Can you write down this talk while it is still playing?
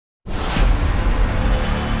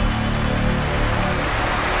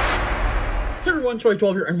Munchpak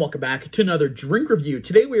here, and welcome back to another drink review.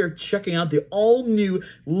 Today we are checking out the all-new,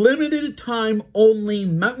 limited time only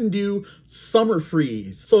Mountain Dew Summer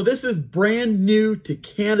Freeze. So this is brand new to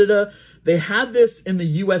Canada. They had this in the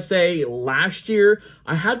USA last year.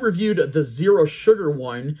 I had reviewed the zero sugar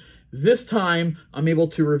one. This time, I'm able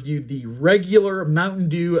to review the regular Mountain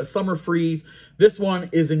Dew Summer Freeze. This one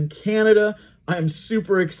is in Canada. I am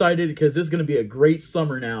super excited because this is going to be a great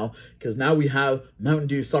summer now, because now we have Mountain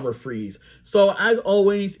Dew Summer Freeze. So as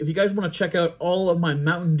always, if you guys want to check out all of my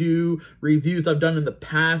Mountain Dew reviews I've done in the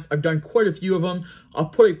past, I've done quite a few of them. I'll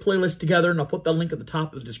put a playlist together and I'll put that link at the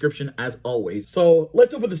top of the description as always. So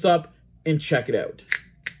let's open this up and check it out.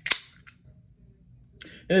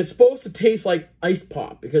 And it's supposed to taste like ice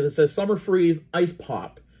pop because it says Summer Freeze Ice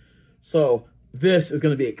Pop. So this is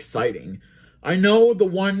going to be exciting. I know the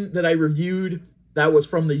one that I reviewed that was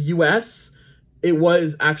from the US, it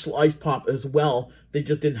was actual ice pop as well. They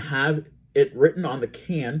just didn't have it written on the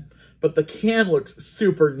can, but the can looks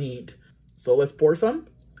super neat. So let's pour some.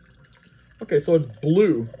 Okay, so it's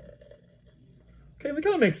blue. Okay, that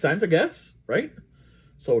kind of makes sense, I guess, right?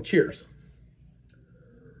 So cheers.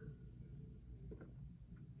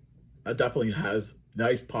 That definitely has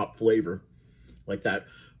nice pop flavor, like that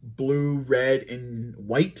blue, red, and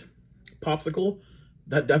white popsicle.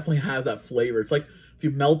 That definitely has that flavor. It's like if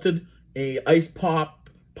you melted a ice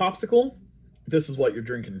pop popsicle, this is what you're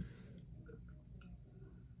drinking.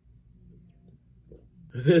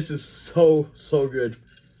 This is so good.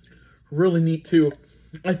 Really neat too.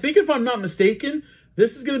 I think if I'm not mistaken,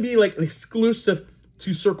 this is going to be like an exclusive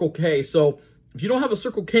to Circle K. So if you don't have a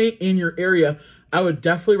Circle K in your area, I would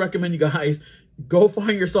definitely recommend you guys go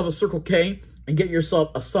find yourself a Circle K and get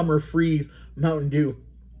yourself a Summer Freeze Mountain Dew.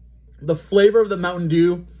 The flavor of the Mountain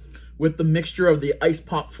Dew with the mixture of the ice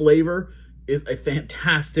pop flavor is a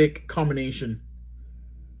fantastic combination.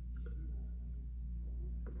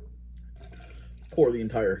 Pour the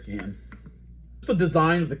entire can. The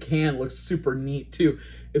design of the can looks super neat too.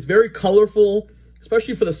 It's very colorful,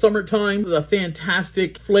 especially for the summertime. It's a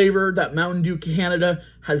fantastic flavor that Mountain Dew Canada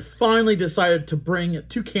had finally decided to bring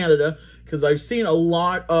to Canada, because I've seen a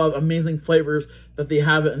lot of amazing flavors that they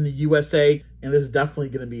have in the USA, and this is definitely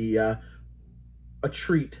going to be a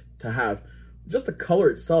treat to have. Just the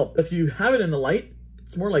color itself, if you have it in the light,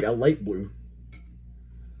 it's more like a light blue.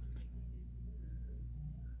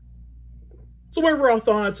 So what are our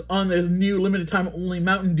thoughts on this new limited time only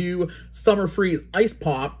Mountain Dew Summer Freeze Ice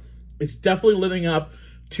Pop? It's definitely living up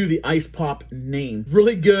to the ice pop name.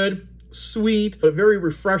 Really good, sweet, but very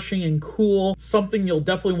refreshing and cool. Something you'll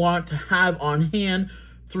definitely want to have on hand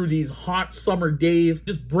through these hot summer days.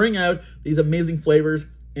 Just bring out these amazing flavors.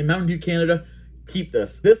 In Mountain Dew Canada, keep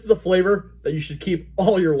this. This is a flavor that you should keep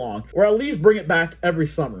all year long, or at least bring it back every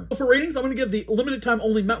summer. So for ratings, I'm going to give the limited time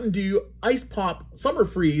only Mountain Dew Ice Pop Summer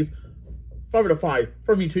Freeze 5 out of 5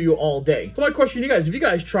 from me to you all day. So my question to you guys, if you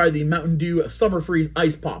guys tried the Mountain Dew Summer Freeze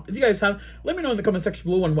Ice Pop, if you guys have, let me know in the comment section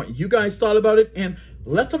below on what you guys thought about it, and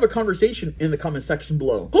let's have a conversation in the comment section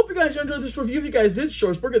below. Hope you guys enjoyed this review. If you guys did, show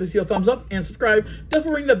us give this video a thumbs up and subscribe.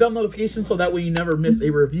 Definitely ring that bell notification so that way you never miss a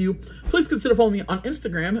review. Please consider following me on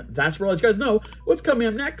Instagram. That's where I'll let you guys know what's coming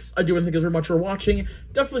up next. I do want to thank you guys very much for watching.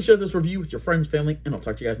 Definitely share this review with your friends, family, and I'll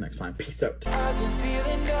talk to you guys next time. Peace out.